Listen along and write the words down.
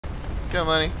Come on,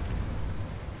 money.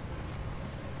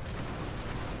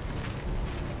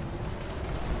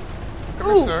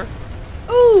 Come here, sir.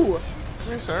 Ooh! Come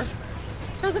here, sir.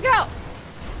 Charles, look out!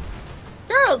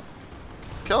 Charles!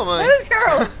 Kill him, money. Move,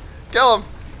 Charles! Kill him.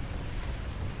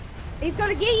 He's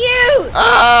gonna get you!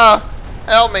 Ah!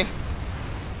 Help me.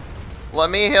 Let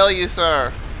me heal you,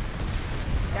 sir.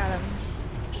 Got him.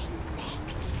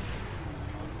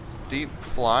 Deep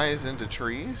flies into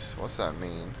trees? What's that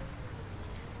mean?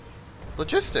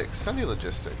 Logistics. Sunday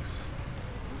logistics.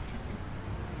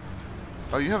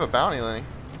 Oh, you have a bounty, Lenny.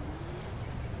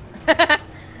 That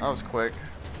was quick.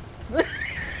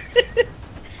 Okay.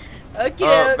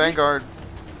 Oh, Vanguard.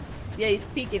 Yeah, he's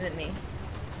peeking at me.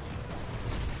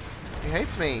 He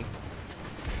hates me.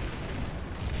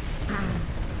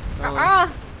 Get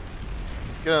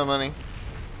him, money.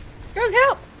 Charles,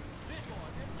 help!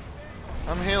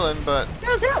 I'm healing, but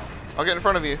Charles, help! I'll get in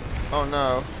front of you. Oh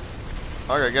no.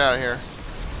 Okay, get out of here.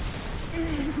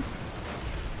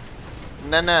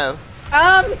 No.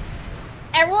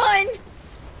 Everyone!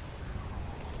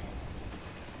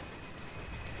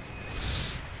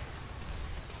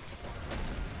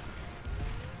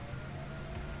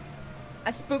 I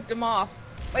spooked him off.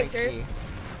 Wait, Thank Cheers. you.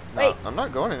 Wait. No, I'm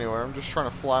not going anywhere. I'm just trying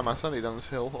to fly my Sunday down this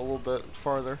hill a little bit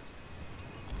farther.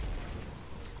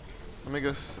 Let me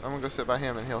go. I'm gonna go sit by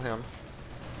him and heal him.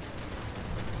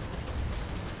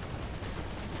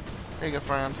 Here you go,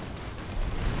 friend.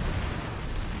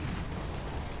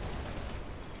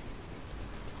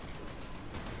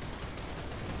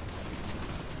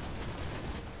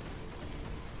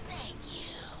 Thank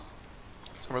you.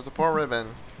 So where's the poor ribbon?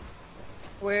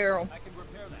 Where? I can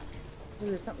repair that. Ooh,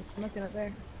 there's something smoking up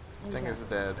there. I think it's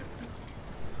dead.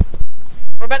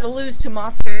 We're about to lose 2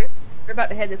 monsters. They're about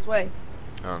to head this way.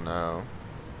 Oh no.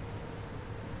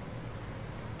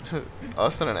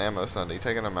 Us and an ammo Sunday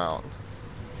taking them out.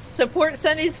 Support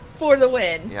Sundays for the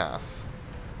win. Yes.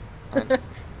 I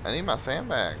need my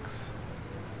sandbags.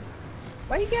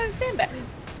 Why you got a sandbag?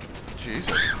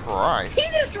 Jesus Christ. He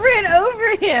just ran over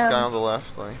him. Guy on the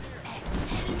left, like.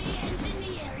 Enemy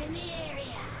engineer in the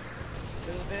area.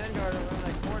 There's a Vanguard around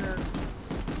that corner.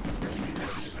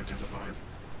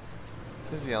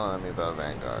 Who's yelling at me about a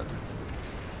Vanguard?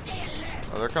 Stay alert.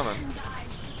 Oh, they're coming.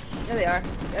 Yeah, they are.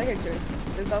 Yeah, here, Cheers.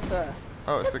 There's also a...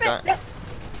 Oh, it's the guy.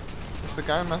 It's the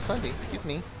guy in my Sunday. Excuse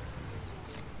me.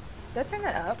 Did I turn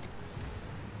that up?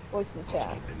 Voice in the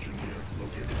chat.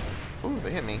 Ooh,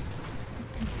 they hit me.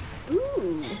 Ooh.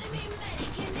 Enemy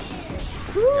medic in the area.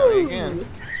 Got me again.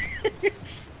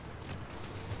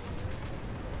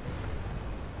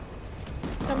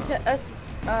 Come to us,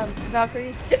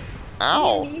 Valkyrie.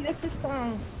 Ow! We need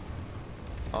assistance.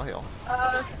 I'll heal.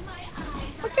 Locked my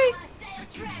eyes on Okay. a hostile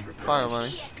transport Fire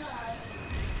money. vehicle.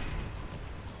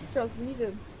 Charles, we need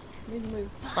to move.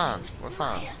 Fine. We're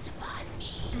fine. Fires upon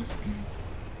me.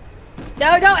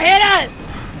 No, don't hit us!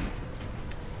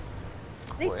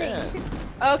 They Quit. say.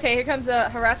 Okay, here comes a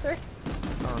harasser.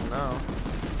 Oh no.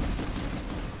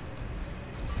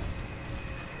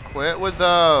 Quit with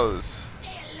those.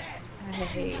 Stay alert. I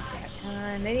hate that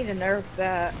kind. They need to nerf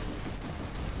that.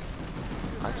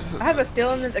 I I have a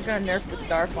feeling that they're gonna nerf the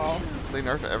Starfall. They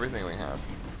nerf everything we have.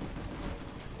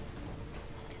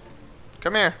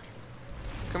 Come here.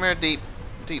 Come here, deep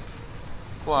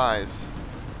flies.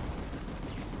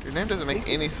 Your name doesn't make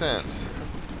any sense.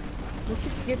 We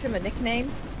should give him a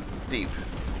nickname. Deep.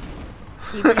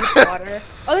 Deep in the water.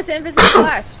 Oh, that's Invisible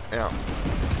Flash. Yeah.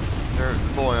 They're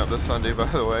blowing up this Sunday, by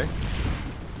the way.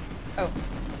 Oh.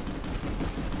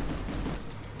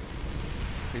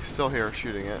 He's still here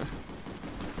shooting it.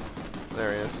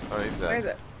 There he is. Oh, he's Where is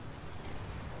dead. it?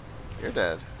 You're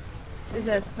dead. There's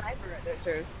a sniper right there,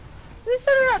 Cheers. Is this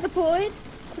Sunder not deployed?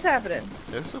 What's happening?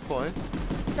 It's deployed.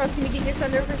 Charles, can you get your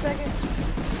Sunder for a second?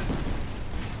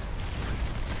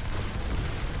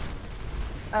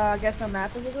 I guess my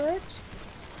map is a glitch.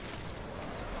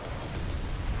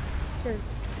 Cheers.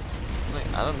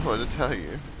 I don't know what to tell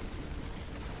you.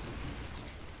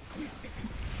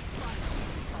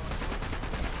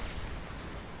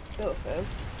 Bill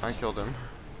says. I killed him.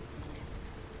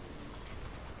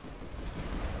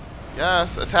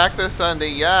 Yes, attack this Sunday.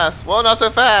 Yes. Well, not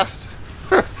so fast.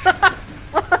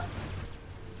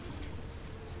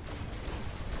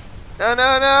 No,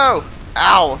 no, no.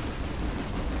 Ow.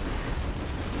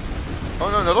 Oh,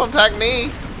 no, no, don't attack me.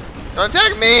 Don't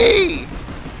attack me.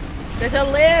 There's a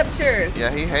lib, Cheers. Yeah,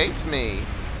 he hates me.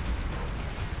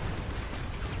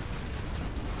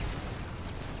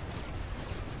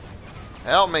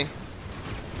 Help me.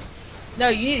 No,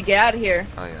 you need to get out of here.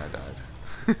 Oh, yeah, I died.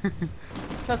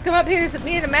 Charles, come up here. There's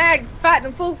me and a mag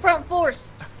fighting full front force.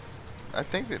 I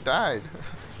think it died.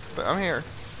 but I'm here.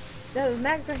 No, the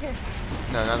mag's right here.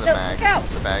 No, not the No, mag. look out.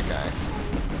 The bad guy.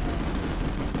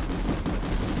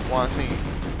 Why is he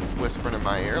whispering in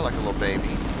my ear like a little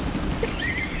baby?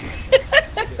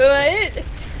 What?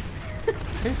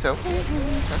 He's so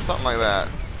or something like that.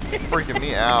 Freaking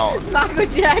me out. Michael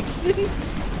Jackson.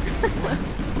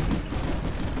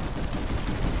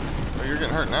 Oh, you're getting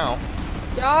hurt now.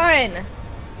 John.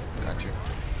 Got you.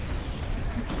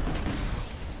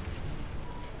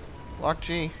 Lock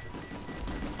G.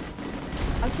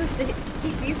 I'm supposed to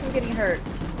keep you from getting hurt.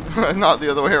 Not the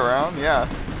other way around. Yeah.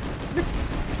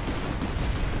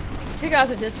 You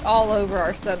guys are just all over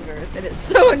our Sunverse, and it's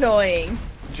so annoying.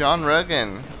 John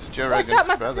Rogan. It's Joe I Rogan's shot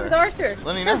myself brother. with Archer.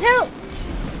 Let me know. Just help!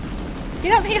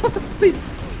 Get out and help, please.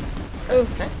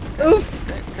 Oof. Okay. Oof.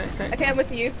 Okay. Okay, I'm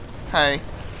with you. Hey.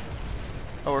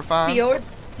 Oh, we're fine.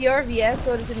 VS,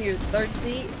 what is in your third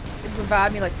seat, it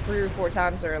revived me like 3 or 4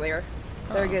 times earlier.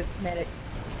 They're a good medic.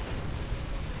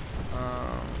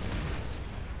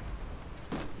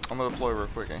 I'm gonna deploy real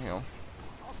quick and heal.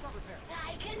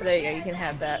 There you go, you can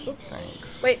have that. Oops.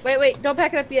 Thanks. Wait, don't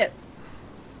pack it up yet.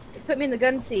 Put me in the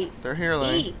gun seat. They're here,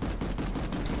 Lenny. E.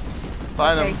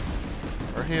 Fight Okay. them.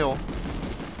 Or heal.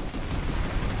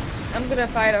 I'm gonna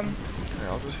fight him. Okay,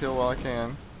 I'll just heal while I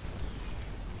can.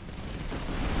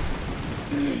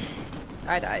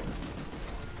 I died.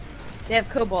 They have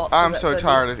cobalt. I'm that's so what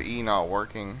tired of E not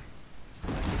working.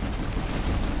 I'm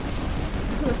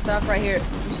gonna stop right here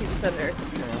and shoot the Sunder.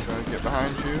 Okay, I'm gonna get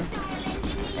behind you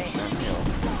Thanks. and heal.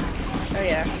 Oh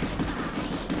yeah.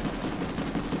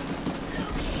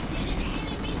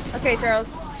 Okay,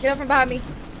 Charles. Get up from behind me.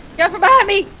 Get up from behind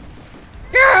me!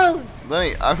 Charles!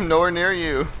 Lenny, I'm nowhere near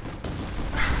you.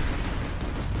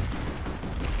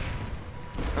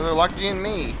 Oh, they're lucky in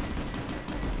me.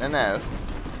 No.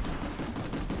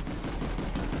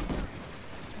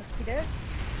 You dead?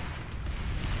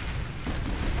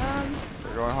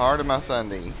 They're going hard at my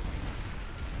Sunday.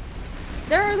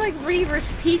 There are like reavers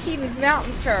peeking these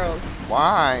mountains, Charles.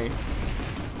 Why?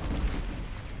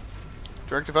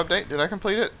 Directive update? Did I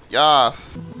complete it?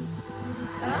 Yes.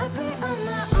 I pray on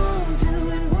my